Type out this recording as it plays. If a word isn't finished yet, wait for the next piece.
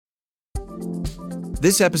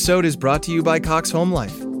This episode is brought to you by Cox Home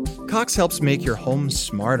Life. Cox helps make your home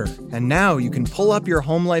smarter, and now you can pull up your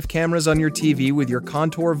Home Life cameras on your TV with your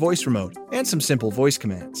Contour voice remote and some simple voice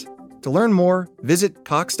commands. To learn more, visit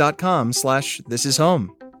cox.com/thisishome.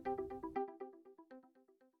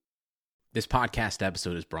 This podcast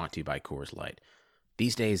episode is brought to you by Coors Light.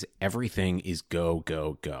 These days, everything is go,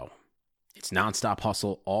 go, go. It's nonstop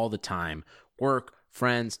hustle all the time. Work,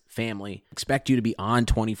 friends, family, expect you to be on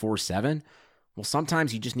 24/7. Well,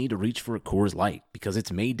 sometimes you just need to reach for a Coors Light because it's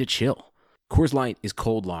made to chill. Coors Light is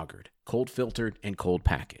cold lagered, cold filtered, and cold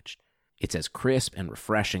packaged. It's as crisp and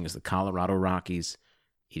refreshing as the Colorado Rockies.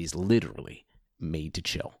 It is literally made to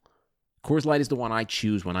chill. Coors Light is the one I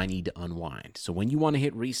choose when I need to unwind. So when you want to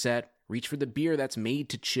hit reset, reach for the beer that's made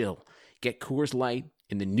to chill. Get Coors Light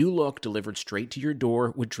in the new look delivered straight to your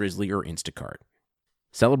door with Drizzly or Instacart.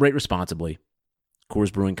 Celebrate responsibly.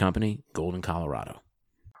 Coors Brewing Company, Golden, Colorado.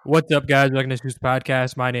 What's up, guys? Welcome to this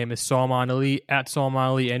podcast. My name is Salman Ali at Salman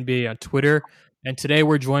Ali NBA on Twitter, and today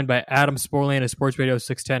we're joined by Adam Sportland of Sports Radio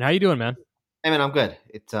 610. How you doing, man? Hey, man, I'm good.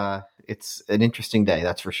 It's an interesting day,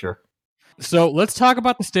 that's for sure. So let's talk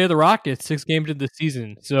about the state of the Rockets. 6 games into the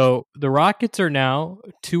season. So the Rockets are now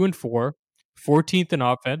 2-4, 14th in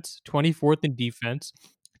offense, 24th in defense,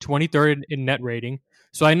 23rd in net rating.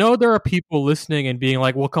 So I know there are people listening and being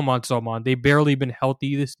like, well, come on, Salman. They've barely been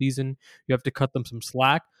healthy this season. You have to cut them some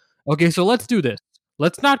slack. Okay, so let's do this.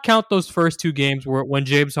 Let's not count those first 2 games when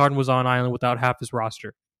James Harden was on island without half his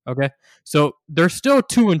roster. Okay, so they're still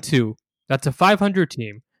 2-2. That's a 500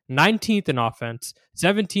 team, 19th in offense,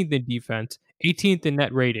 17th in defense, 18th in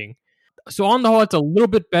net rating. So on the whole, it's a little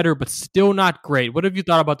bit better, but still not great. What have you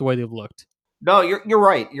thought about the way they've looked? No, you're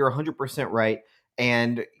right. You're 100% right.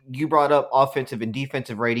 And you brought up offensive and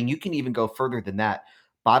defensive rating. You can even go further than that.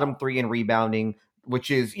 Bottom 3 in rebounding,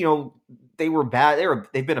 which is, they were bad.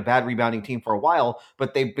 They've been a bad rebounding team for a while,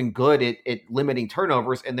 but they've been good at limiting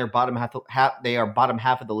turnovers. And they're bottom half. They are bottom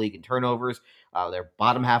half of the league in turnovers. They're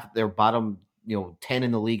bottom 10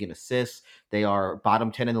 in the league in assists. They are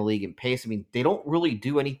bottom 10 in the league in pace. I mean, they don't really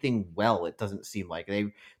do anything well. It doesn't seem like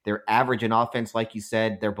they're average in offense, like you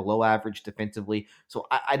said. They're below average defensively. So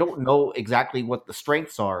I don't know exactly what the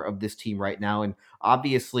strengths are of this team right now. And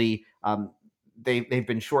obviously, they've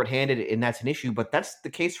been shorthanded, and that's an issue. But that's the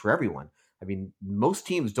case for everyone. I mean, most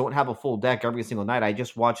teams don't have a full deck every single night. I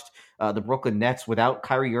just watched the Brooklyn Nets without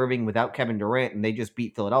Kyrie Irving, without Kevin Durant, and they just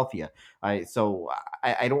beat Philadelphia. So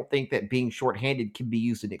I don't think that being shorthanded can be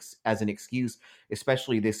used as an excuse,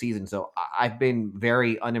 especially this season. So I've been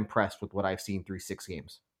very unimpressed with what I've seen through 6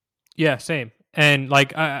 games. Yeah, same. And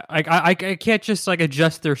I can't just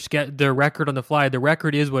adjust their record on the fly. The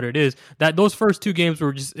record is what it is. That those first 2 games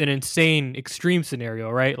were just an insane extreme scenario,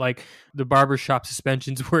 right? Like the barbershop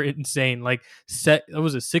suspensions were insane. Like 6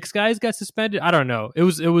 guys got suspended? I don't know. It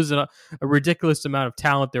was a ridiculous amount of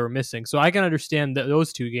talent they were missing. So I can understand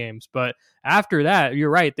those 2 games, but after that, you're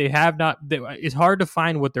right. They have not. It's hard to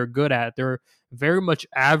find what they're good at. They're very much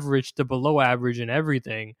average to below average in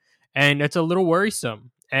everything, and it's a little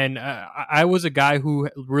worrisome. And I was a guy who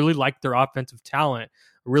really liked their offensive talent,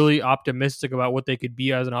 really optimistic about what they could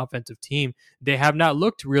be as an offensive team. They have not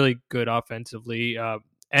looked really good offensively.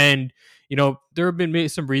 And there have been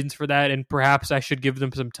some reasons for that. And perhaps I should give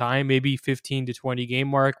them some time, maybe 15 to 20 game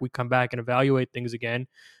mark. We come back and evaluate things again.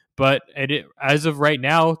 But as of right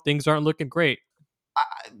now, things aren't looking great.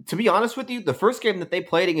 To be honest with you, the first game that they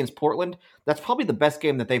played against Portland, that's probably the best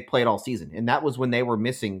game that they've played all season. And that was when they were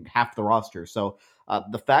missing half the roster. So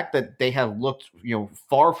the fact that they have looked,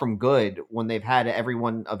 far from good when they've had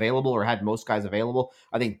everyone available or had most guys available,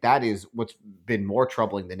 I think that is what's been more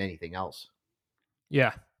troubling than anything else.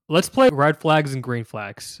 Yeah. Let's play red flags and green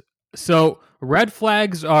flags. So red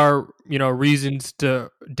flags are, reasons to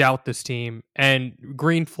doubt this team, and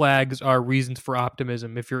green flags are reasons for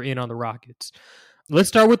optimism if you're in on the Rockets. Let's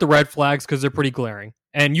start with the red flags because they're pretty glaring,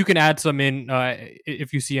 and you can add some in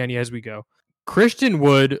if you see any as we go. Christian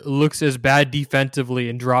Wood looks as bad defensively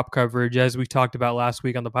in drop coverage as we talked about last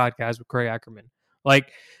week on the podcast with Craig Ackerman.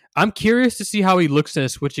 I'm curious to see how he looks in a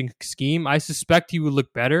switching scheme. I suspect he would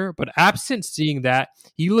look better, but absent seeing that,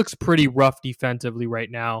 he looks pretty rough defensively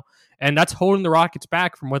right now, and that's holding the Rockets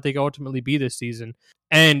back from what they can ultimately be this season.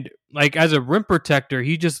 And as a rim protector,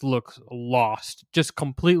 he just looks lost, just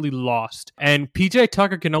completely lost. And PJ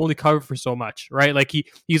Tucker can only cover for so much, right?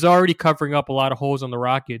 He's already covering up a lot of holes on the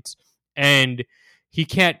Rockets, and he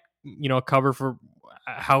can't, cover for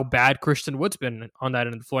how bad Christian Wood's been on that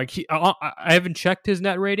end of the floor. I haven't checked his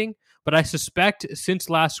net rating, but I suspect since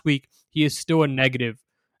last week he is still a negative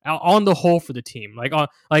on the whole for the team.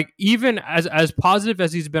 Even as positive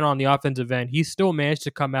as he's been on the offensive end, he's still managed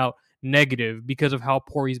to come out negative because of how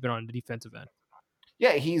poor he's been on the defensive end.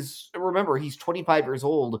 Yeah, he's 25 years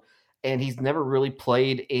old, and he's never really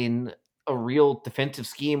played in a real defensive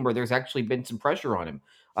scheme where there's actually been some pressure on him.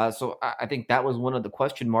 So I think that was one of the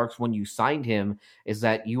question marks when you signed him, is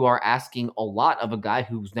that you are asking a lot of a guy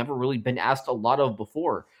who's never really been asked a lot of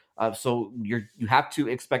before. So you have to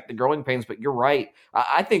expect the growing pains. But you're right.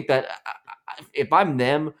 I think that if I'm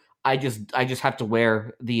them, I just have to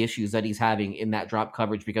wear the issues that he's having in that drop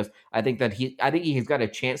coverage, because I think he's got a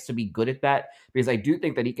chance to be good at that, because I do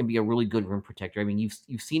think that he can be a really good rim protector. I mean,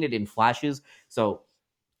 you've seen it in flashes, so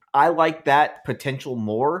I like that potential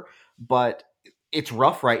more, but it's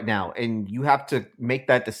rough right now, and you have to make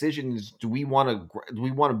that decision. Do we want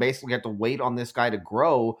to basically have to wait on this guy to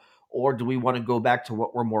grow, or do we want to go back to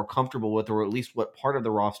what we're more comfortable with, or at least what part of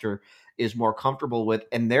the roster is more comfortable with?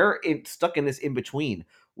 And they're stuck in this in between,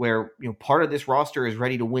 where part of this roster is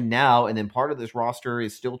ready to win now, and then part of this roster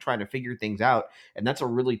is still trying to figure things out, and that's a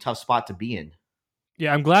really tough spot to be in.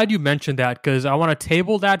 Yeah, I'm glad you mentioned that, because I want to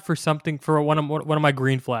table that for something for one of my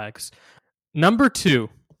green flags. Number 2,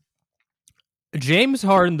 James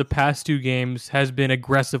Harden the past 2 games has been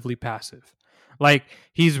aggressively passive. Like,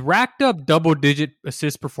 he's racked up double-digit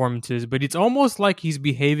assist performances, but it's almost like he's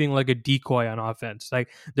behaving like a decoy on offense. Like,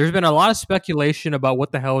 there's been a lot of speculation about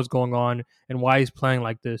what the hell is going on and why he's playing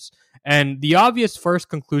like this. And the obvious first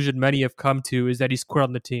conclusion many have come to is that he's quit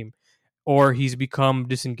on the team, or he's become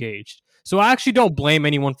disengaged. So I actually don't blame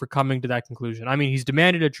anyone for coming to that conclusion. I mean, he's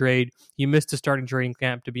demanded a trade. He missed the starting training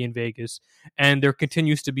camp to be in Vegas, and there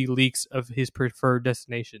continues to be leaks of his preferred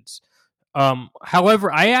destinations. However,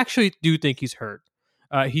 I actually do think he's hurt.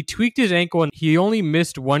 He tweaked his ankle, and he only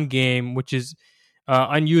missed 1 game, which is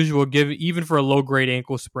unusual even for a low-grade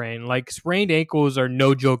ankle sprain. Like, sprained ankles are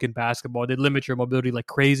no joke in basketball. They limit your mobility like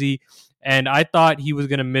crazy, and I thought he was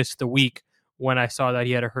going to miss the week when I saw that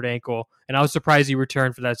he had a hurt ankle, and I was surprised he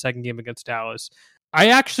returned for that second game against Dallas. I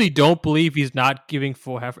actually don't believe he's not giving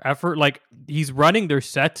full effort. Like, he's running their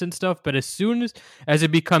sets and stuff, but as soon as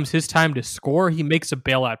it becomes his time to score, he makes a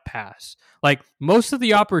bailout pass. Like, most of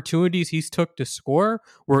the opportunities he's took to score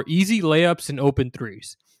were easy layups and open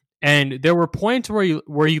threes. And there were points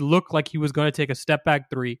where he looked like he was going to take a step back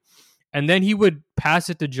 3, and then he would pass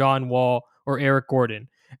it to John Wall or Eric Gordon.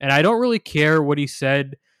 And I don't really care what he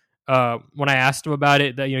said when I asked him about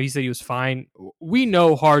it, that he said he was fine. We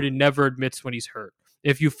know Harden never admits when he's hurt.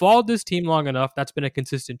 If you followed this team long enough, that's been a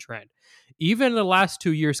consistent trend. Even in the last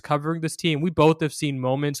 2 years covering this team, we both have seen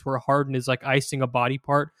moments where Harden is like icing a body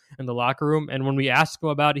part in the locker room, and when we ask him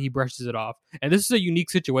about it, he brushes it off. And this is a unique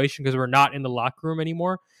situation because we're not in the locker room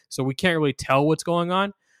anymore, so we can't really tell what's going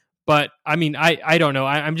on. But I mean, I don't know.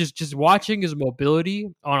 I'm just watching his mobility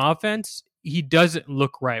on offense. He doesn't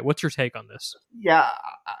look right. What's your take on this? Yeah,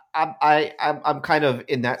 I'm kind of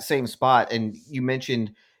in that same spot. And you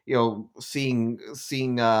mentioned, seeing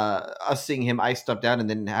him ice stuff down and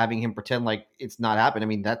then having him pretend like it's not happened. I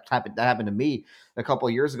mean, that happened to me a couple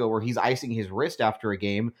of years ago, where he's icing his wrist after a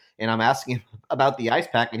game, and I'm asking him about the ice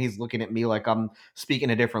pack, and he's looking at me like I'm speaking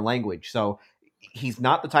a different language. So he's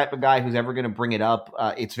not the type of guy who's ever going to bring it up.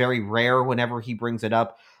 It's very rare whenever he brings it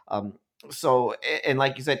up. So, and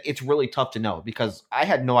like you said, it's really tough to know, because I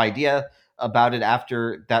had no idea about it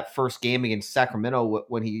after that first game against Sacramento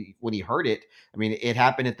when he heard it. I mean, it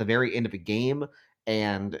happened at the very end of a game,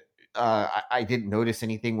 and I didn't notice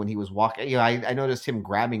anything when he was walking. I noticed him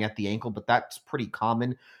grabbing at the ankle, but that's pretty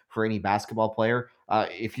common for any basketball player.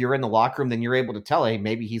 If you're in the locker room, then you're able to tell, hey,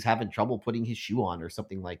 maybe he's having trouble putting his shoe on or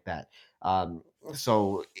something like that.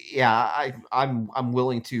 So yeah, I'm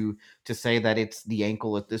willing to say that it's the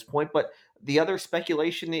ankle at this point, but the other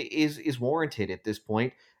speculation is warranted at this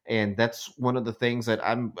point. And that's one of the things that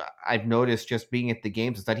I've noticed just being at the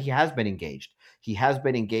games, is that he has been engaged. He has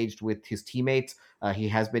been engaged with his teammates. He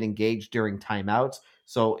has been engaged during timeouts.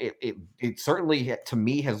 So it certainly, to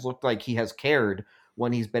me, has looked like he has cared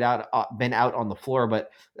when he's been out on the floor. But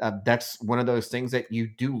that's one of those things that you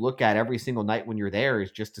do look at every single night when you're there, is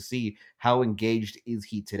just to see how engaged is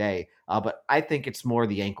he today. But I think it's more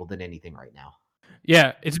the ankle than anything right now.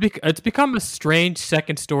 Yeah, it's become a strange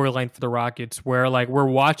second storyline for the Rockets, where like we're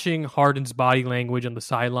watching Harden's body language on the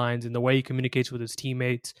sidelines and the way he communicates with his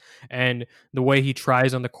teammates and the way he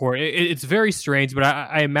tries on the court. It's very strange, but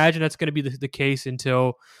I imagine that's going to be the case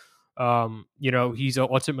until he's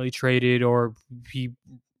ultimately traded, or he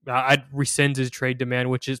rescinds his trade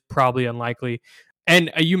demand, which is probably unlikely.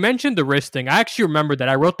 And you mentioned the wrist thing. I actually remember that.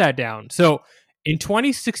 I wrote that down. So in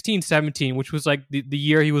 2016-17, which was like the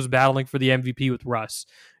year he was battling for the MVP with Russ,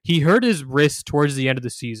 he hurt his wrist towards the end of the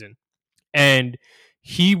season, and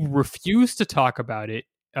he refused to talk about it.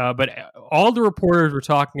 But all the reporters were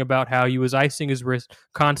talking about how he was icing his wrist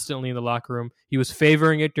constantly in the locker room. He was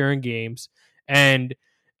favoring it during games, and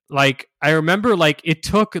like I remember, like it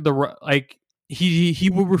took he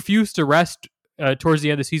would refuse to rest towards the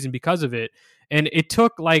end of the season because of it. And it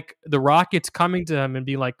took like the Rockets coming to him and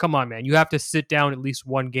being like, "Come on, man, you have to sit down at least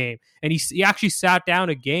one game." And he actually sat down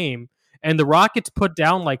a game, and the Rockets put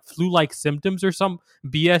down like flu-like symptoms or some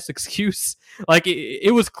BS excuse. Like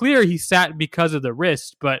it was clear he sat because of the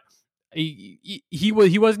wrist, but he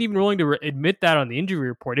wasn't even willing to admit that on the injury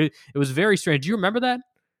report. It was very strange. Do you remember that?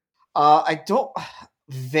 I don't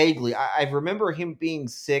vaguely. I remember him being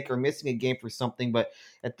sick or missing a game for something, but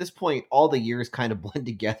at this point, all the years kind of blend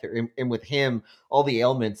together, and with him, all the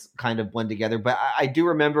ailments kind of blend together. But I do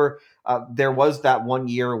remember there was that one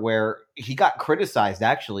year where he got criticized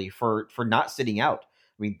actually for not sitting out.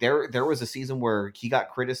 I mean, there was a season where he got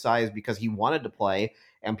criticized because he wanted to play,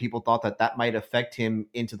 and people thought that might affect him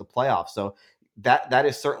into the playoffs. So that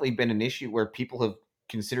has certainly been an issue where people have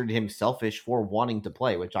considered him selfish for wanting to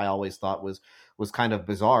play, which I always thought was kind of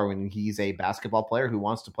bizarre when he's a basketball player who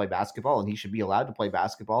wants to play basketball, and he should be allowed to play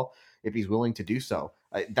basketball if he's willing to do so.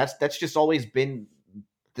 That's just always been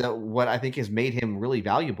what I think has made him really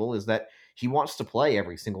valuable, is that he wants to play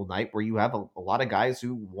every single night, where you have a lot of guys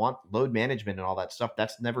who want load management and all that stuff.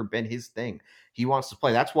 That's never been his thing. He wants to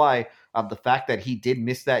play. That's why the fact that he did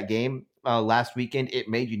miss that game last weekend, it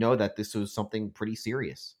made you know that this was something pretty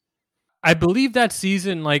serious. I believe that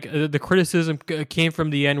season, like the criticism came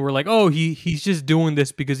from the end. We're like, oh, he's just doing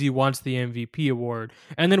this because he wants the MVP award.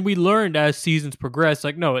 And then we learned as seasons progress,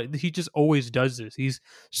 like, no, he just always does this. He's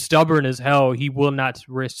stubborn as hell. He will not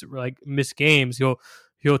miss games.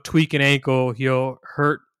 He'll tweak an ankle, he'll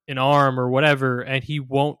hurt an arm or whatever, and he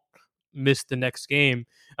won't miss the next game.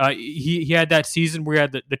 He had that season where he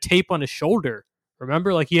had the tape on his shoulder.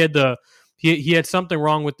 Remember, like he had something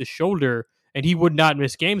wrong with the shoulder, and he would not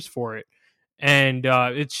miss games for it. And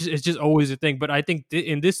it's just always a thing. But I think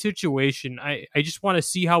in this situation, I just want to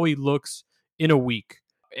see how he looks in a week.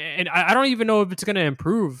 And I don't even know if it's going to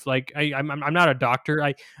improve. Like I'm not a doctor.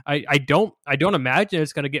 I don't imagine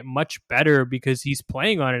it's going to get much better because he's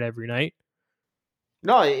playing on it every night.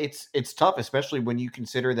 No, it's tough, especially when you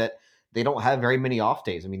consider that they don't have very many off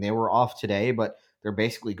days. I mean, they were off today, but they're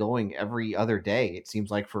basically going every other day. It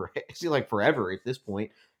seems like forever at this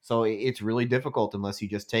point. So it's really difficult unless you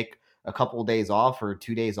just take a couple of days off or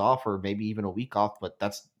 2 days off or maybe even a week off. But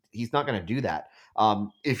he's not going to do that.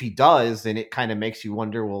 If he does, then it kind of makes you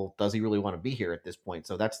wonder, well, does he really want to be here at this point?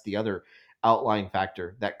 So that's the other outlying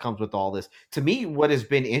factor that comes with all this. To me, what has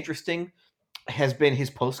been interesting has been his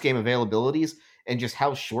post-game availabilities and just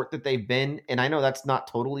how short that they've been. And I know that's not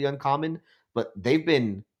totally uncommon, but they've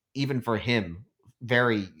been, even for him,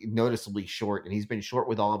 very noticeably short, and he's been short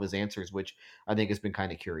with all of his answers, which I think has been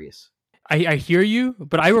kind of curious. I hear you,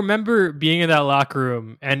 but I remember being in that locker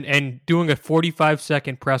room and doing a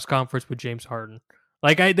 45-second press conference with James Harden.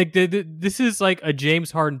 Like this is like a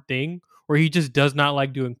James Harden thing where he just does not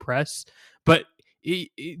like doing press, but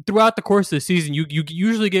throughout the course of the season, you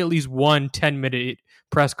usually get at least 1 10-minute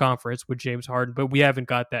press conference with James Harden, but we haven't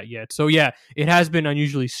got that yet. So yeah, it has been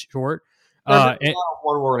unusually short. There's a lot of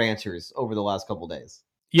one-word answers over the last couple of days.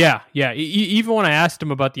 Yeah. Even when I asked him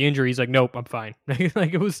about the injury, he's like, "Nope, I'm fine."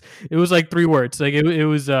 Like it was like 3 words. Like it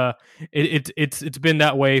was. It's been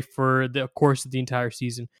that way for the course of the entire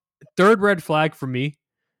season. Third red flag for me,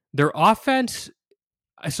 their offense.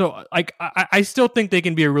 So like I still think they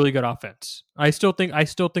can be a really good offense. I still think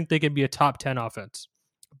they can be a top 10 offense,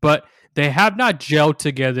 but they have not gelled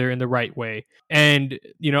together in the right way. And,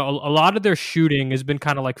 you know, a lot of their shooting has been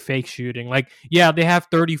kind of like fake shooting. Like, yeah, they have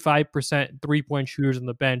 35% 3-point shooters on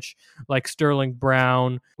the bench, like Sterling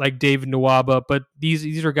Brown, like David Nwaba, but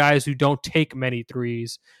these are guys who don't take many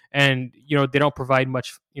threes. And, you know, they don't provide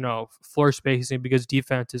much, you know, floor spacing because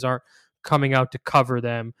defenses aren't coming out to cover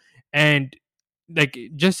them. And, like,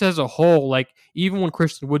 just as a whole, like, even when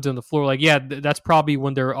Christian Wood's on the floor, like, yeah, that's probably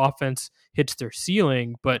when their offense hits their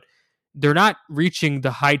ceiling, but they're not reaching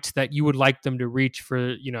the heights that you would like them to reach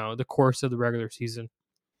for, you know, the course of the regular season.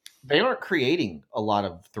 They aren't creating a lot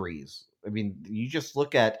of threes. I mean, you just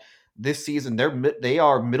look at this season; they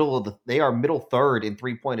are middle third in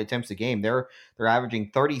 3-point attempts a game. They're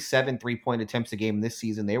averaging 37 3-point attempts a game this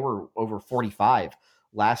season. They were over 45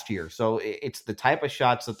 last year. So it's the type of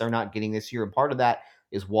shots that they're not getting this year, and part of that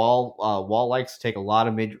is Wall. Wall likes to take a lot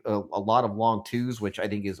of long twos, which I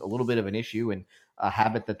think is a little bit of an issue and a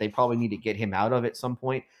habit that they probably need to get him out of at some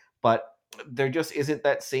point. But there just isn't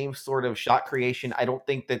that same sort of shot creation. I don't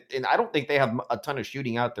think they have a ton of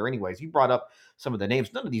shooting out there anyways. You brought up some of the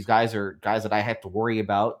names. None of these guys are guys that I have to worry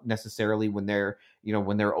about necessarily when they're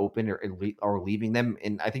when they're open or leaving them.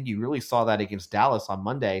 And I think you really saw that against Dallas on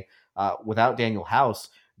Monday. Without Daniel House,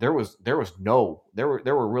 there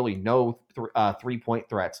were really no 3-point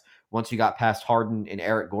threats once you got past Harden and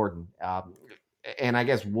Eric Gordon. And I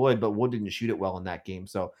guess Wood didn't shoot it well in that game.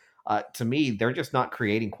 So to me, they're just not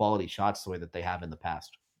creating quality shots the way that they have in the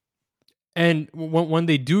past. And when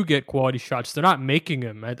they do get quality shots, they're not making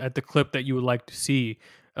them at the clip that you would like to see.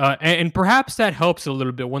 And perhaps that helps a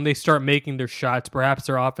little bit when they start making their shots. Perhaps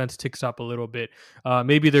their offense ticks up a little bit.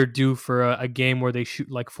 Maybe they're due for a game where they shoot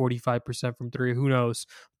like 45% from three. Who knows?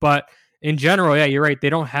 But in general, yeah, you're right. They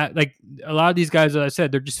don't have like a lot of these guys. As I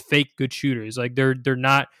said, they're just fake good shooters. Like they're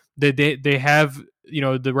not. They have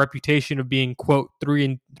the reputation of being quote three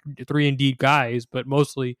and D guys, but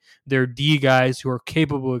mostly they're D guys who are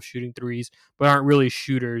capable of shooting threes, but aren't really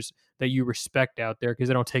shooters that you respect out there because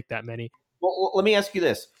they don't take that many. Well, let me ask you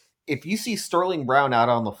this. If you see Sterling Brown out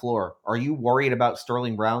on the floor, are you worried about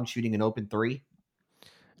Sterling Brown shooting an open three?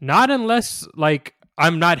 Not unless like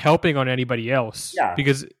I'm not helping on anybody else. Yeah.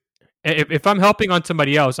 Because if I'm helping on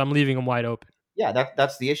somebody else, I'm leaving them wide open. Yeah,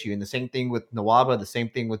 that's the issue. And the same thing with Nwaba, the same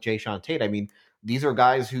thing with Jayshawn Tate. I mean, these are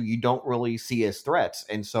guys who you don't really see as threats.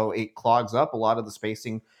 And so it clogs up a lot of the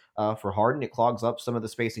spacing for Harden. It clogs up some of the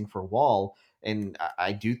spacing for Wall. And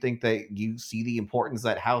I do think that you see the importance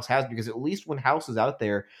that House has, because at least when House is out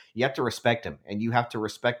there, you have to respect him and you have to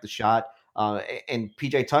respect the shot. And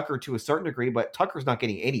PJ Tucker to a certain degree, but Tucker's not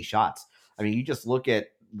getting any shots. I mean, you just look at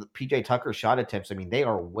the PJ Tucker shot attempts. I mean, they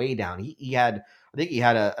are way down. I think he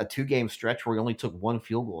had a 2-game stretch where he only took 1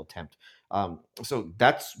 field goal attempt. So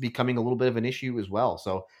that's becoming a little bit of an issue as well.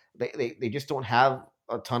 So they just don't have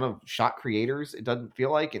a ton of shot creators, it doesn't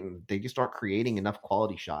feel like, and they just aren't creating enough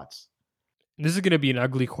quality shots. This is going to be an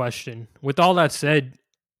ugly question. With all that said,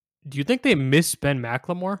 do you think they miss Ben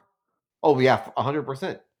McLemore? Oh yeah,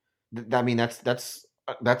 100%. I mean, that's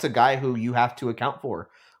a guy who you have to account for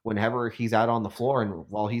whenever he's out on the floor. And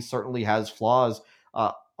while he certainly has flaws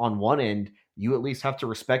on one end, you at least have to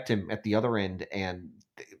respect him at the other end. And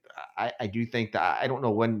I do think that I don't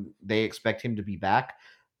know when they expect him to be back,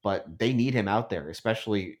 but they need him out there,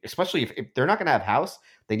 especially if they're not going to have House,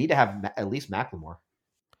 they need to have at least McLemore.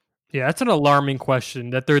 Yeah, that's an alarming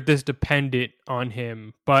question that they're this dependent on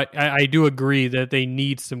him. But I do agree that they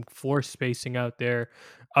need some floor spacing out there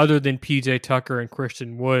other than PJ Tucker and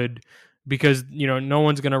Christian Wood, because no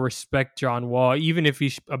one's going to respect John Wall, even if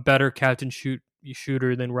he's a better catch and shoot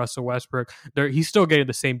shooter than Russell Westbrook. He's still getting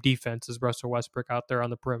the same defense as Russell Westbrook out there on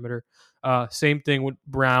the perimeter. Same thing with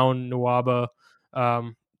Brown, Nwaba,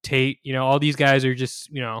 Tate. All these guys are just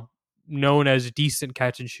known as decent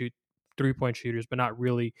catch and shoot 3-point shooters, but not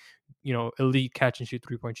really elite catch and shoot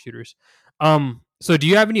 3-point shooters. So do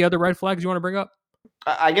you have any other red flags you want to bring up?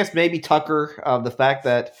 I guess maybe Tucker, the fact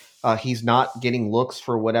that he's not getting looks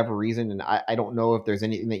for whatever reason, and I don't know if there's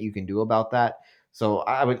anything that you can do about that. So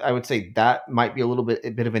I would say that might be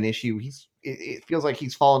a bit of an issue. It feels like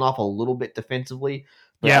he's fallen off a little bit defensively.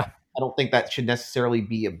 Yeah, I don't think that should necessarily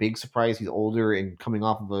be a big surprise. He's older and coming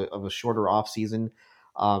off of a shorter off season.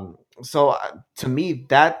 So to me,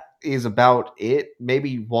 that is about it.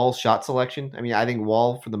 Maybe Wall's shot selection. I mean, I think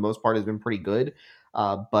Wall for the most part has been pretty good,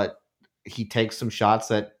 but he takes some shots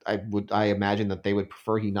that I imagine that they would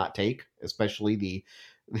prefer he not take, especially the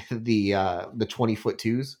 20-foot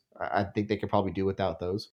twos. I think they could probably do without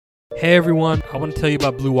those. Hey everyone, I want to tell you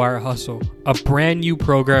about Blue Wire Hustle, a brand new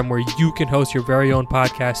program where you can host your very own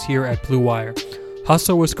podcast here at Blue Wire.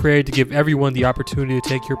 Hustle was created to give everyone the opportunity to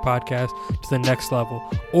take your podcast to the next level.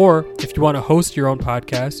 Or if you want to host your own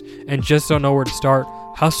podcast and just don't know where to start,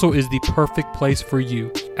 Hustle is the perfect place for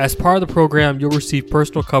you. As part of the program, you'll receive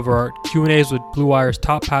personal cover art, Q&As with Blue Wire's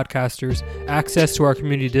top podcasters, access to our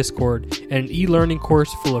community Discord, and an e-learning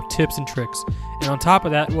course full of tips and tricks. And on top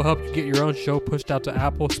of that, we'll help you get your own show pushed out to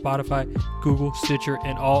Apple, Spotify, Google, Stitcher,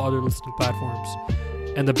 and all other listening platforms.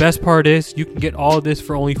 And the best part is, you can get all of this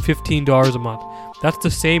for only $15 a month. That's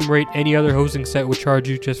the same rate any other hosting site would charge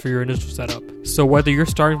you just for your initial setup. So whether you're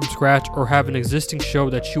starting from scratch or have an existing show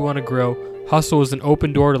that you want to grow, Hustle is an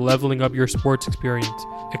open door to leveling up your sports experience.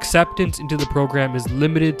 Acceptance into the program is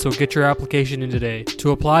limited, so get your application in today.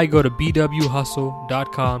 To apply, go to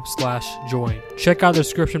bwhustle.com/join. Check out the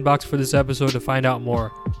description box for this episode to find out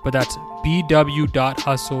more, but that's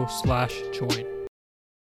bw.hustle/join.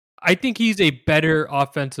 I think he's a better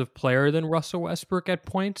offensive player than Russell Westbrook at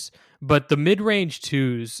points, but the mid-range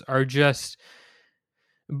twos are just,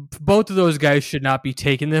 both of those guys should not be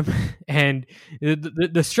taking them. And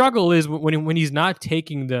the struggle is when he's not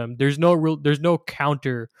taking them, there's no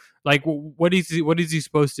counter. Like, what is he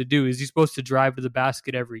supposed to do? Is he supposed to drive to the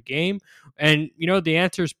basket every game? And the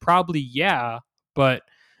answer is probably yeah, but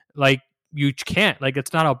like you can't. Like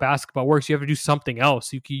it's not how basketball works. You have to do something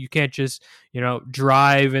else. You can't just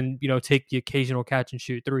drive and take the occasional catch and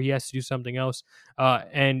shoot through. He has to do something else.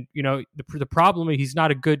 And the problem is he's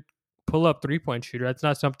not a good pull up 3-point shooter. That's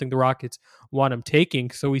not something the Rockets want him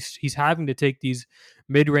taking. So he's having to take these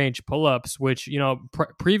mid range pull ups, which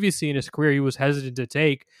previously in his career he was hesitant to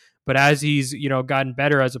take. But as he's gotten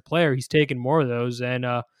better as a player, he's taken more of those. And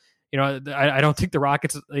I don't think the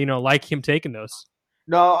Rockets like him taking those.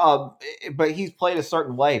 No, but he's played a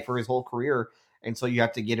certain way for his whole career, and so you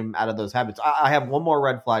have to get him out of those habits. I have one more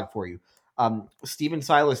red flag for you. Stephen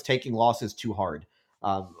Silas taking losses too hard.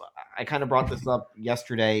 I kind of brought this up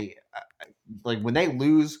yesterday. Like when they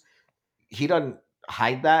lose, he doesn't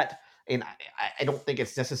hide that, and I don't think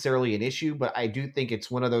it's necessarily an issue, but I do think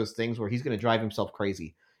it's one of those things where he's going to drive himself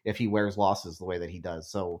crazy if he wears losses the way that he does.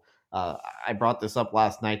 So I brought this up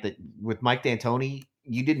last night that with Mike D'Antoni,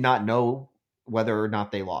 you did not know whether or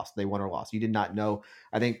not they won or lost. You did not know.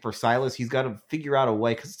 I think for Silas, he's got to figure out a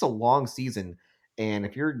way because it's a long season. And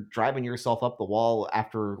if you're driving yourself up the wall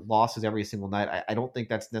after losses every single night, I don't think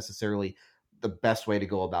that's necessarily the best way to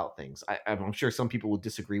go about things. I'm sure some people would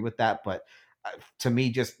disagree with that, but to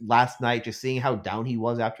me, just last night, just seeing how down he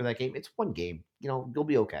was after that game, it's one game. You'll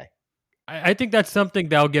be okay. I think that's something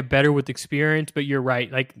that'll get better with experience, but you're right.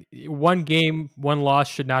 Like one game, one loss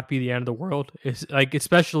should not be the end of the world. It's like,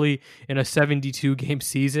 especially in a 72 game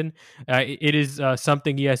season, it is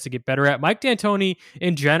something he has to get better at. Mike D'Antoni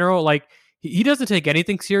in general, like he doesn't take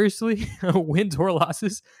anything seriously, wins or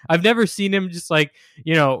losses. I've never seen him just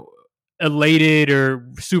elated or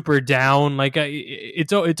super down. Like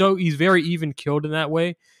he's very even killed in that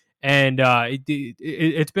way. And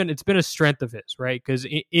it's been a strength of his, right? Because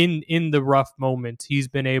in the rough moments, he's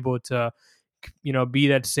been able to, be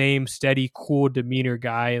that same steady, cool demeanor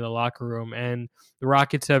guy in the locker room, and the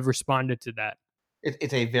Rockets have responded to that.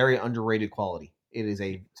 It's a very underrated quality.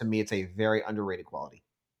 To me, it's a very underrated quality.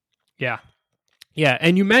 Yeah.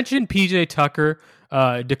 And you mentioned PJ Tucker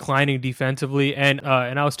declining defensively, and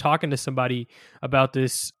I was talking to somebody about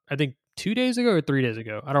this, I think 2 days ago or 3 days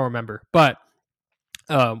ago, I don't remember, but.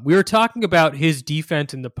 We were talking about his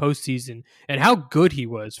defense in the postseason and how good he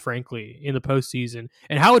was, frankly, in the postseason,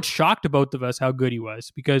 and how it shocked both of us how good he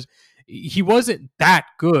was, because he wasn't that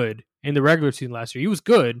good in the regular season last year. He was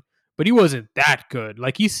good, but he wasn't that good.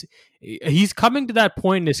 Like he's coming to that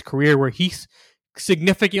point in his career where he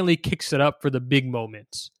significantly kicks it up for the big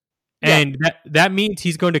moments, and that means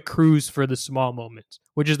he's going to cruise for the small moments,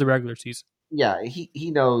 which is the regular season. Yeah,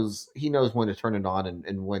 he knows when to turn it on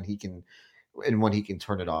and when he can. And when he can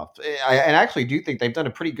turn it off. I actually do think they've done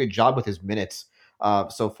a pretty good job with his minutes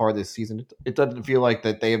so far this season. It doesn't feel like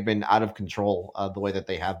that they have been out of control the way that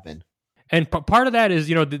they have been. And part of that is,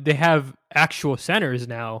 they have actual centers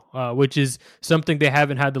now, which is something they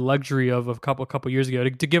haven't had the luxury of a couple years ago.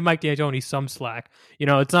 To give Mike D'Antoni some slack.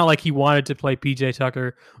 It's not like he wanted to play PJ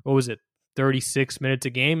Tucker, 36 minutes a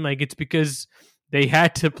game? Like, it's because they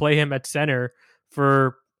had to play him at center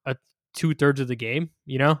for 2/3 of the game.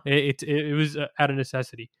 It was out of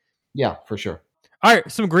necessity. Yeah, for sure. All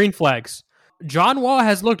right, some green flags. John Wall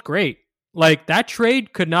has looked great. Like, that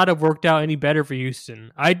trade could not have worked out any better for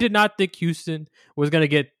Houston. I did not think Houston was going to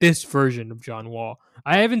get this version of John Wall.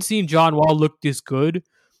 I haven't seen John Wall look this good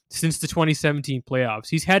since the 2017 playoffs.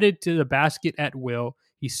 He's headed to the basket at will.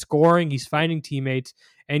 He's scoring, he's finding teammates,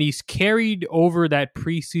 and he's carried over that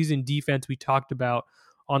preseason defense we talked about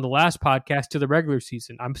on the last podcast to the regular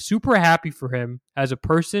season. I'm super happy for him as a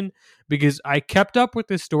person because I kept up with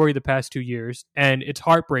this story the past 2 years, and it's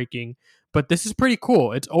heartbreaking, but this is pretty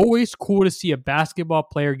cool. It's always cool to see a basketball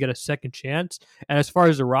player get a second chance. And as far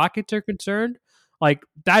as the Rockets are concerned, like,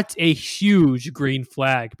 that's a huge green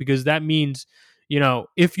flag, because that means,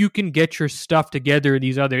 if you can get your stuff together in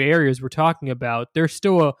these other areas we're talking about, there's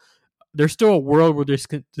still a world where this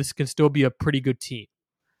can still be a pretty good team.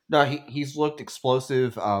 No, he's looked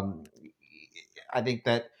explosive. I think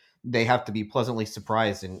that they have to be pleasantly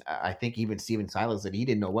surprised, and I think even Stephen Silas said he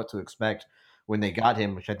didn't know what to expect when they got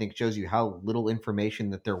him, which I think shows you how little information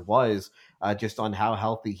that there was just on how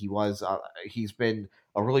healthy he was. He's been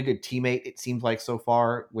a really good teammate, it seems like, so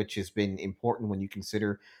far, which has been important when you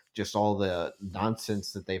consider just all the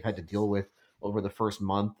nonsense that they've had to deal with over the first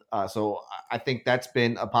month. So I think that's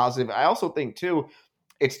been a positive. I also think, too,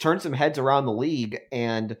 it's turned some heads around the league,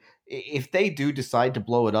 and if they do decide to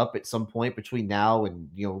blow it up at some point between now and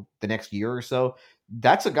the next year or so,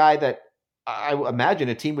 that's a guy that I imagine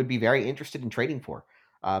a team would be very interested in trading for,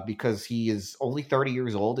 because he is only 30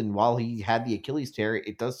 years old, and while he had the Achilles tear,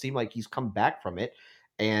 it does seem like he's come back from it,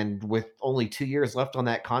 And with only 2 years left on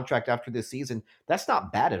that contract after this season, that's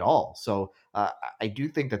not bad at all. So I do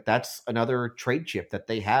think that that's another trade chip that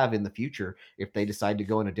they have in the future if they decide to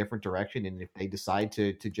go in a different direction and if they decide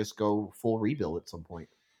to just go full rebuild at some point.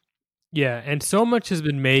 Yeah, and so much has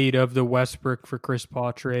been made of the Westbrook for Chris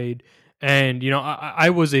Paul trade, and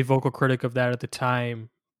I was a vocal critic of that at the time,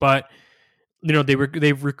 but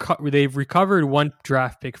they've recovered one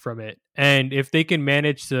draft pick from it, and if they can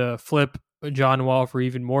manage to flip John Wall for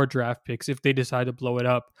even more draft picks, if they decide to blow it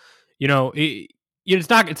up,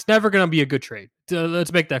 it's never going to be a good trade.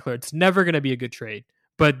 Let's make that clear. It's never going to be a good trade,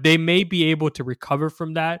 but they may be able to recover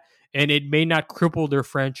from that, and it may not cripple their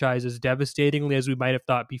franchise as devastatingly as we might have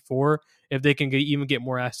thought before if they can even get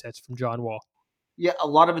more assets from John Wall. Yeah, a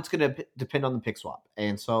lot of it's going to depend on the pick swap,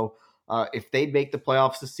 and so. If they make the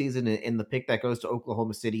playoffs this season and the pick that goes to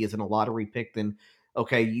Oklahoma City isn't a lottery pick, then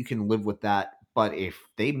okay, you can live with that. But if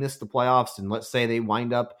they miss the playoffs and let's say they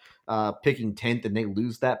wind up picking 10th and they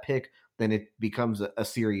lose that pick, then it becomes a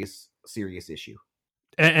serious issue.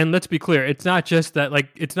 And let's be clear, it's not just that. Like,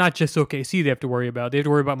 it's not just OKC they have to worry about. They have to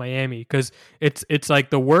worry about Miami because it's like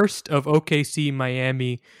the worst of OKC,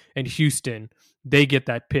 Miami, and Houston. They get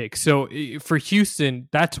that pick. So for Houston,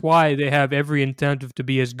 that's why they have every incentive to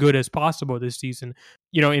be as good as possible this season.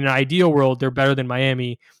 In an ideal world, they're better than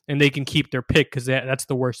Miami, and they can keep their pick because that's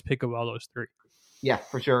the worst pick of all those three. Yeah,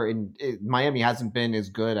 for sure. And Miami hasn't been as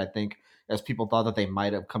good, I think, as people thought that they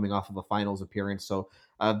might have coming off of a finals appearance. So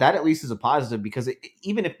that at least is a positive because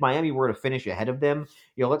even if Miami were to finish ahead of them,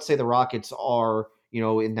 let's say the Rockets are,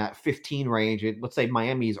 in that 15 range, let's say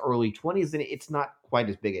Miami's early 20s, then it's not quite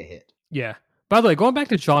as big a hit. Yeah. By the way, going back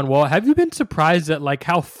to John Wall, have you been surprised at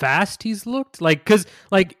how fast he's looked? Because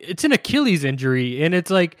it's an Achilles injury, and it's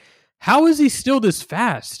how is he still this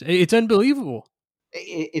fast? It's unbelievable.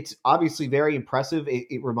 It's obviously very impressive.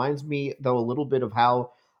 It reminds me though a little bit of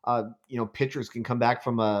how pitchers can come back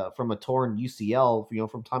from a torn UCL,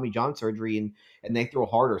 from Tommy John surgery, and they throw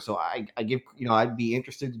harder. So I'd be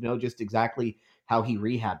interested to know just exactly how he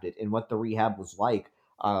rehabbed it and what the rehab was like.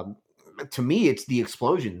 To me, it's the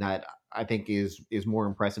explosion that I think is more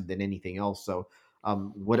impressive than anything else. So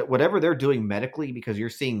whatever they're doing medically, because you're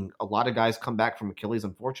seeing a lot of guys come back from Achilles.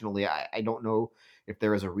 Unfortunately, I don't know if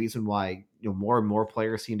there is a reason why more and more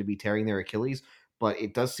players seem to be tearing their Achilles, but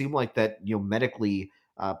it does seem like that medically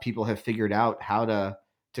people have figured out how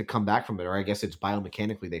to come back from it, or I guess it's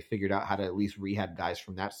biomechanically they figured out how to at least rehab guys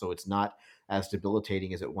from that, so it's not as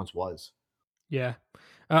debilitating as it once was. Yeah.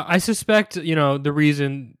 I suspect, the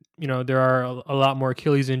reason, there are a lot more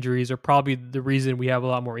Achilles injuries are probably the reason we have a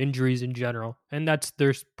lot more injuries in general. And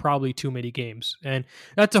there's probably too many games. And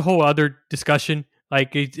that's a whole other discussion.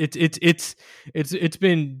 It's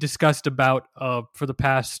been discussed about for the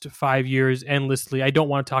past 5 years endlessly. I don't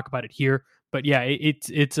want to talk about it here, but yeah,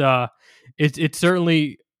 it's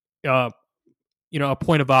certainly a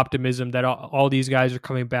point of optimism that all these guys are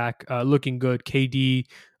coming back looking good. KD,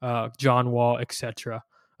 John Wall, etc.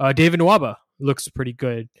 David Nwaba looks pretty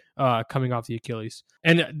good coming off the Achilles.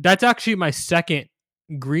 And that's actually my second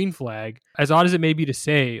green flag. As odd as it may be to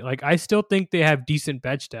say, I still think they have decent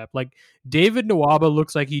bench depth. David Nwaba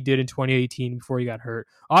looks like he did in 2018 before he got hurt.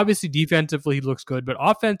 Obviously, defensively, he looks good, but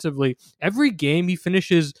offensively, every game he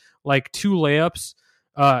finishes 2 layups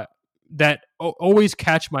that always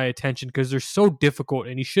catch my attention because they're so difficult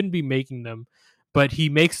and he shouldn't be making them, but he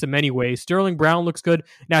makes them anyway. Sterling Brown looks good.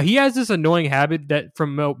 Now he has this annoying habit that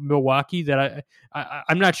from Milwaukee that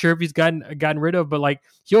I'm not sure if he's gotten rid of, but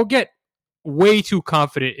he'll get way too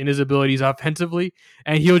confident in his abilities offensively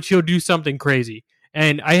and he'll do something crazy.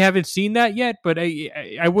 And I haven't seen that yet, but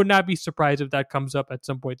I would not be surprised if that comes up at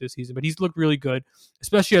some point this season. But he's looked really good,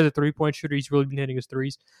 especially as a 3-point shooter. He's really been hitting his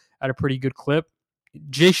threes at a pretty good clip.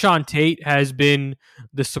 Jae'Sean Tate has been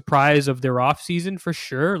the surprise of their offseason for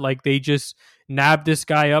sure. They just nabbed this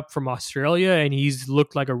guy up from Australia and he's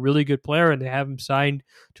looked like a really good player and they have him signed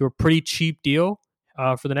to a pretty cheap deal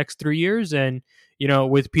for the next 3 years. And,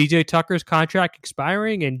 with PJ Tucker's contract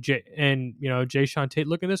expiring and Jae'Sean Tate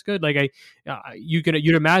looking this good,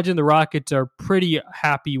 you'd imagine the Rockets are pretty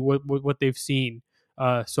happy with what they've seen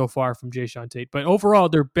so far from Jae'Sean Tate. But overall,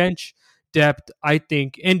 their bench depth, I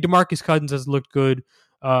think, and DeMarcus Cousins has looked good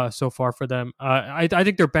so far for them. I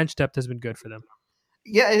think their bench depth has been good for them.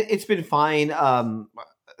 Yeah, it's been fine.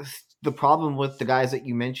 The problem with the guys that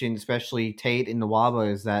you mentioned, especially Tate and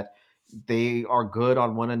Nwaba, is that they are good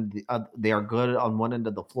on one end. They are good on one end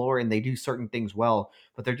of the floor, and they do certain things well,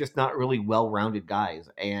 but they're just not really well-rounded guys.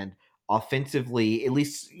 And offensively, at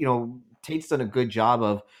least Tate's done a good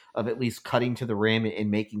job of at least cutting to the rim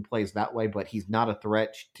and making plays that way, but he's not a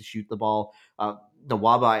threat to shoot the ball.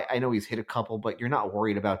 Nwaba, I know he's hit a couple, but you're not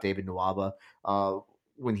worried about David Nwaba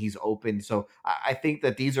when he's open. So I think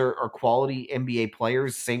that these are quality NBA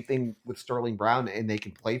players. Same thing with Sterling Brown, and they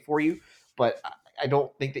can play for you. But I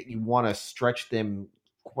don't think that you want to stretch them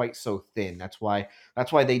quite so thin. That's why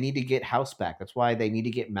they need to get House back. That's why they need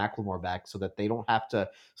to get McLemore back, so that they don't have to.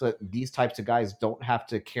 So that these types of guys don't have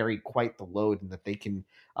to carry quite the load, and that they can.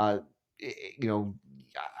 You know,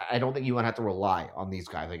 I don't think you want to have to rely on these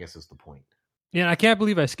guys, I guess is the point. Yeah, and I can't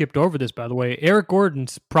believe I skipped over this, by the way. Eric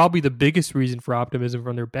Gordon's probably the biggest reason for optimism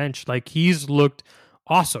from their bench. Like, he's looked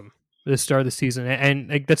awesome this start of the season. And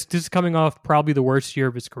like that's just coming off probably the worst year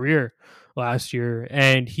of his career last year.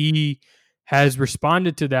 And he has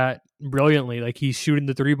responded to that brilliantly. Like, he's shooting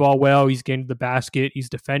the 3-ball well. He's getting to the basket. He's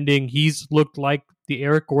defending. He's looked like the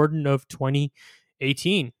Eric Gordon of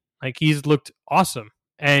 2018. Like, he's looked awesome.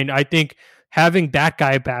 And I think having that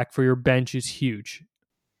guy back for your bench is huge.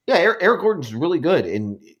 Yeah, Eric Gordon's really good,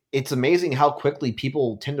 and it's amazing how quickly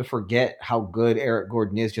people tend to forget how good Eric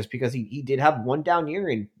Gordon is just because he did have one down year,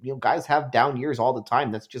 and guys have down years all the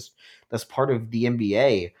time. That's part of the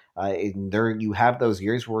NBA. And there you have those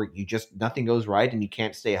years where nothing goes right and you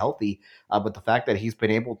can't stay healthy. But the fact that he's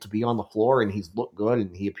been able to be on the floor and he's looked good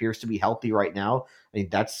and he appears to be healthy right now, I mean,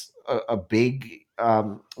 that's a big.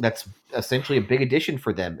 That's essentially a big addition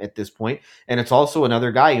for them at this point. And it's also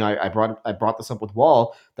another guy, I brought this up with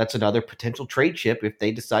Wall. That's another potential trade chip if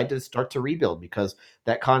they decide to start to rebuild, because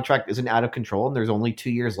that contract isn't out of control and there's only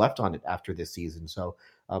 2 years left on it after this season. So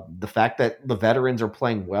the fact that the veterans are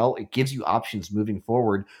playing well, it gives you options moving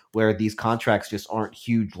forward where these contracts just aren't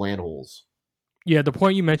huge land holes. Yeah, the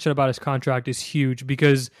point you mentioned about his contract is huge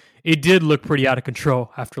because it did look pretty out of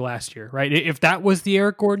control after last year, right? If that was the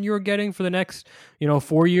Eric Gordon you were getting for the next,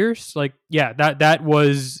 4 years, like, yeah, that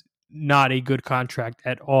was not a good contract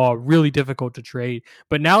at all. Really difficult to trade.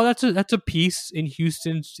 But now that's a piece in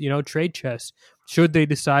Houston's, trade chest. Should they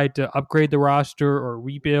decide to upgrade the roster or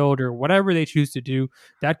rebuild or whatever they choose to do,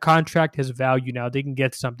 that contract has value now. They can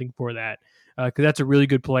get something for that because that's a really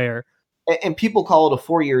good player. And people call it a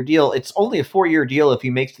 4-year deal. It's only a 4-year deal if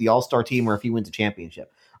he makes the All-Star team or if he wins a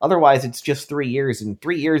championship. Otherwise, it's just 3 years, and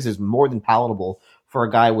 3 years is more than palatable for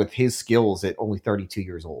a guy with his skills at only 32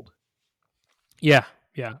 years old. Yeah.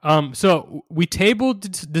 So we tabled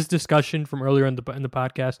this discussion from earlier in the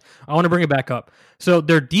podcast. I want to bring it back up. So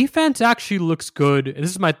their defense actually looks good. And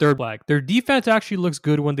this is my third flag. Their defense actually looks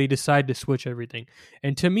good when they decide to switch everything.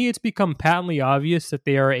 And to me, it's become patently obvious that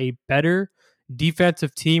they are a better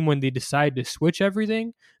defensive team when they decide to switch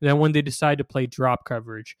everything than when they decide to play drop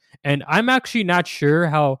coverage. And I'm actually not sure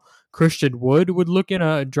how Christian Wood would look in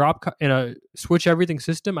a switch everything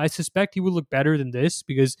system. I suspect he would look better than this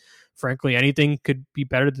because, frankly, anything could be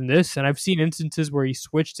better than this. And I've seen instances where he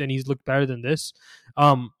switched and he's looked better than this.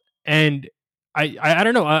 And I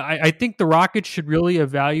don't know. I think the Rockets should really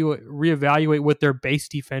reevaluate what their base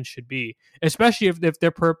defense should be, especially if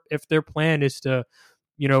their plan is to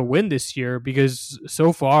win this year, because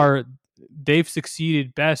so far they've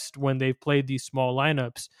succeeded best when they've played these small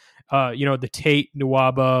lineups. The Tate,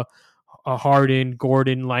 Nwaba, Harden,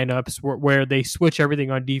 Gordon lineups where they switch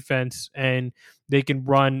everything on defense and they can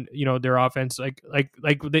run, their offense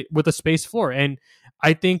with a space floor. And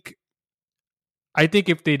I think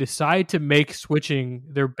if they decide to make switching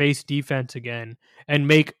their base defense again and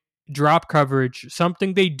make drop coverage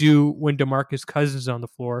something they do when DeMarcus Cousins is on the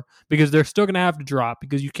floor, because they're still going to have to drop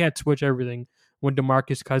because you can't switch everything when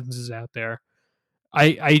DeMarcus Cousins is out there.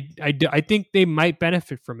 I think they might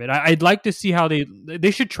benefit from it. I'd like to see how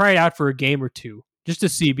they should try it out for a game or two just to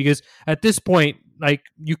see, because at this point, like,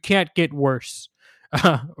 you can't get worse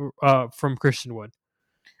from Christian Wood.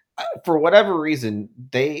 For whatever reason,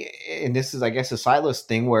 and this is, I guess, a Silas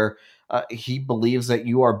thing where he believes that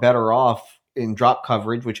you are better off in drop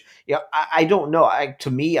coverage, which I don't know.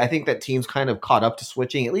 To me, I think that teams kind of caught up to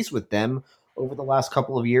switching, at least with them, over the last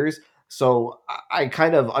couple of years. So I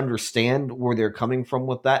kind of understand where they're coming from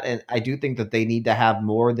with that. And I do think that they need to have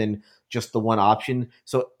more than just the one option.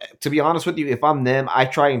 So to be honest with you, if I'm them, I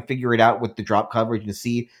try and figure it out with the drop coverage and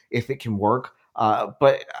see if it can work.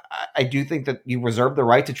 But I do think that you reserve the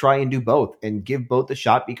right to try and do both and give both a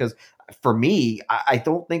shot, because for me, I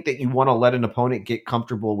don't think that you want to let an opponent get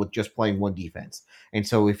comfortable with just playing one defense. And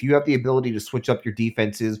so if you have the ability to switch up your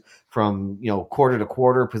defenses from, quarter to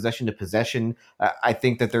quarter, possession to possession, I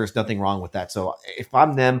think that there's nothing wrong with that. So if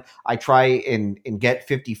I'm them, I try and get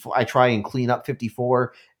 54. I try and clean up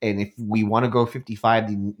 54. And if we want to go 55,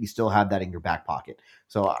 then you still have that in your back pocket.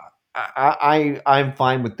 So I'm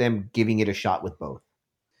fine with them giving it a shot with both.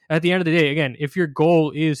 at the end of the day, again, if your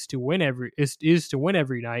goal is to win every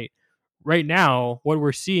night, right now what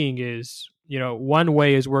we're seeing is, one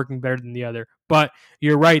way is working better than the other. But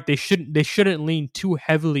you're right, they shouldn't lean too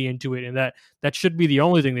heavily into it, and that should be the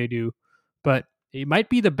only thing they do. But it might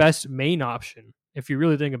be the best main option if you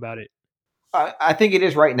really think about it. I think it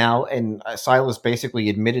is right now, and Silas basically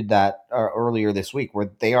admitted that earlier this week,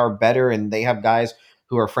 where they are better and they have guys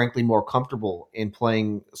who are frankly more comfortable in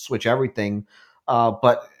playing switch everything.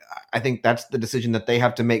 But I think that's the decision that they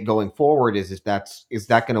have to make going forward. Is that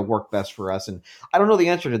going to work best for us? And I don't know the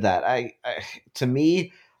answer to that. To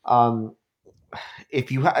me, I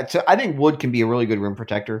think Wood can be a really good rim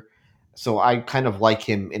protector. So I kind of like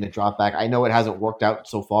him in a drop back. I know it hasn't worked out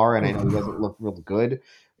so far, and I know he doesn't look real good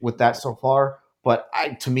with that so far. But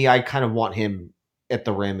to me, I kind of want him at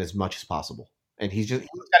the rim as much as possible, and he's got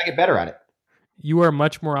to get better at it. You are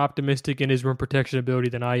much more optimistic in his rim protection ability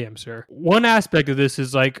than I am, sir. One aspect of this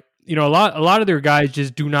is like, a lot of their guys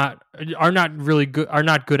just are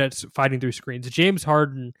not good at fighting through screens. James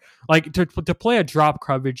Harden, like to play a drop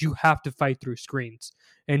coverage, you have to fight through screens,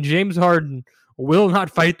 and James Harden will not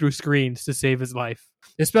fight through screens to save his life,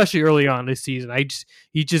 especially early on this season.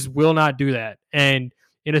 He just will not do that. And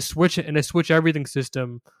in a switch everything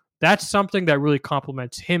system, that's something that really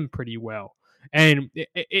complements him pretty well. And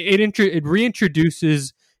it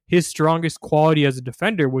reintroduces his strongest quality as a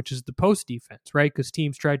defender, which is the post defense, right? Because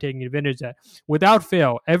teams try taking advantage of that without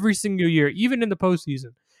fail every single year, even in the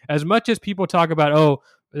postseason. As much as people talk about,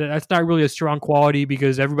 that's not really a strong quality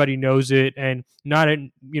because everybody knows it, and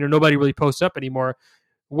nobody really posts up anymore.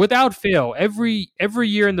 Without fail, every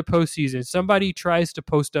year in the postseason, somebody tries to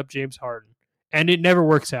post up James Harden, and it never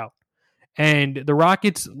works out. And the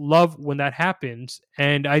Rockets love when that happens,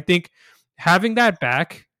 and I think having that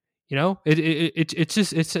back,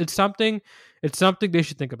 it's something they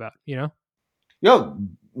should think about.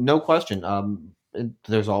 No question.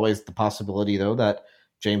 There's always the possibility though that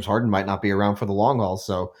James Harden might not be around for the long haul.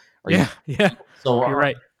 So yeah. So you're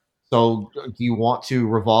right. So do you want to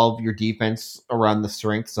revolve your defense around the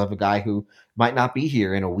strengths of a guy who might not be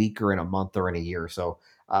here in a week or in a month or in a year? So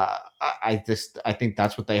I think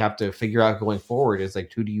that's what they have to figure out going forward is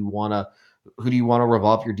like, who do you want to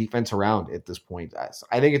revolve your defense around at this point?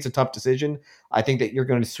 I think it's a tough decision. I think that you're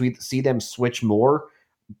going to see them switch more,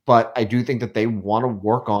 but I do think that they want to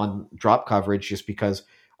work on drop coverage just because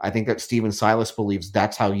I think that Stephen Silas believes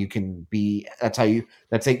that's how you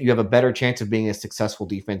have a better chance of being a successful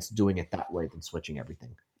defense doing it that way than switching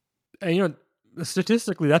everything. And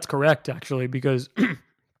statistically that's correct actually, because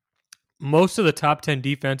most of the top 10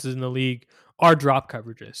 defenses in the league are drop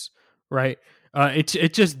coverages, right? It's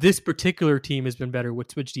just this particular team has been better with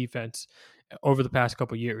switch defense over the past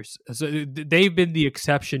couple of years. So they've been the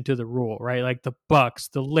exception to the rule, right? Like the Bucks,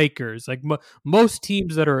 the Lakers, like most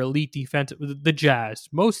teams that are elite defensive, the Jazz,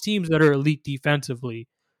 most teams that are elite defensively,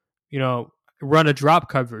 run a drop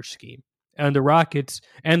coverage scheme. And the Rockets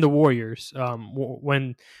and the Warriors,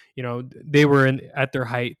 when they were at their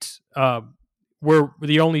height, were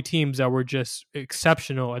the only teams that were just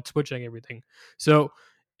exceptional at switching everything. So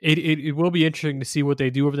it will be interesting to see what they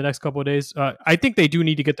do over the next couple of days. I think they do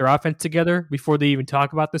need to get their offense together before they even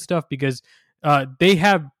talk about this stuff, because they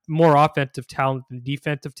have more offensive talent than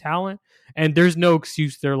defensive talent, and there's no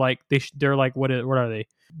excuse. They're like what are they?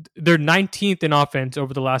 They're 19th in offense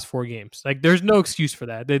over the last 4 games. Like there's no excuse for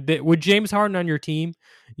that. With James Harden on your team,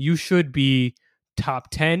 you should be top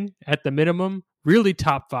 10 at the minimum, really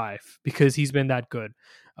top 5, because he's been that good.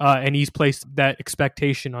 And he's placed that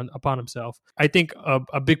expectation upon himself. I think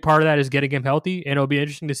a big part of that is getting him healthy, and it'll be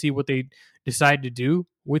interesting to see what they decide to do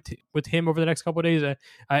with him over the next couple of days.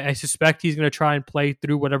 I suspect he's going to try and play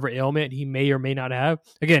through whatever ailment he may or may not have.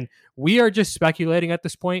 Again, we are just speculating at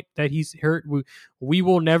this point that he's hurt. We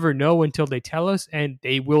will never know until they tell us, and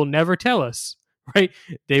they will never tell us, right?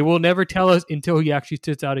 They will never tell us until he actually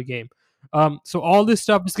sits out a game. So all this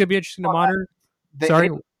stuff is going to be interesting to monitor.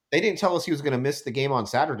 They didn't tell us he was going to miss the game on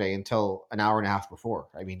Saturday until an hour and a half before.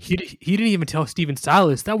 I mean, he didn't even tell Stephen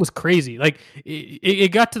Silas. That was crazy. Like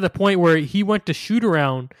it got to the point where he went to shoot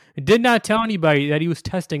around and did not tell anybody that he was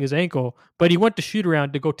testing his ankle, but he went to shoot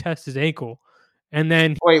around to go test his ankle. And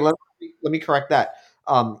then wait, let me correct that.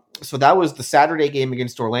 So that was the Saturday game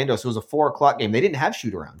against Orlando. So it was a 4:00 game. They didn't have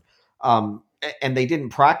shoot around. And they didn't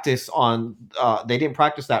practice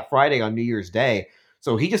that Friday on New Year's Day.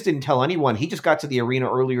 So he just didn't tell anyone. He just got to the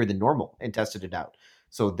arena earlier than normal and tested it out.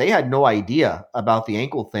 So they had no idea about the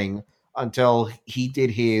ankle thing until he did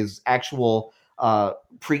his actual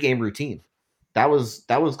pregame routine. That was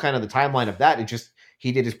kind of the timeline of that. It just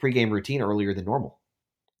he did his pregame routine earlier than normal.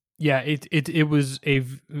 Yeah, it was a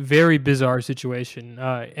very bizarre situation.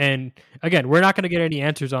 And again, we're not going to get any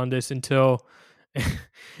answers on this until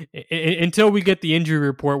until we get the injury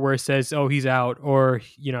report where it says, oh, he's out, or,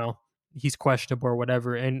 you know, he's questionable or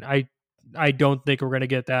whatever. And I don't think we're going to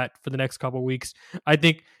get that for the next couple of weeks. I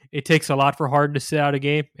think it takes a lot for Harden to sit out a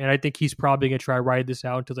game, and I think he's probably going to try to ride this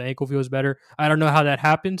out until the ankle feels better. I don't know how that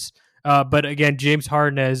happens. But again, James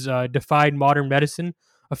Harden has defied modern medicine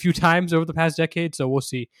a few times over the past decade, so we'll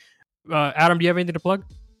see. Adam, do you have anything to plug?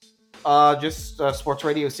 Just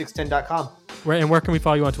sportsradio610.com. Where can we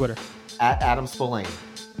follow you on Twitter? At Adam Spillane.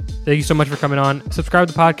 Thank you so much for coming on. Subscribe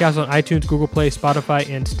to the podcast on iTunes, Google Play, Spotify,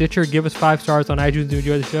 and Stitcher. Give us 5 stars on iTunes if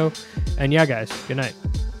you enjoy the show. And yeah, guys, good night.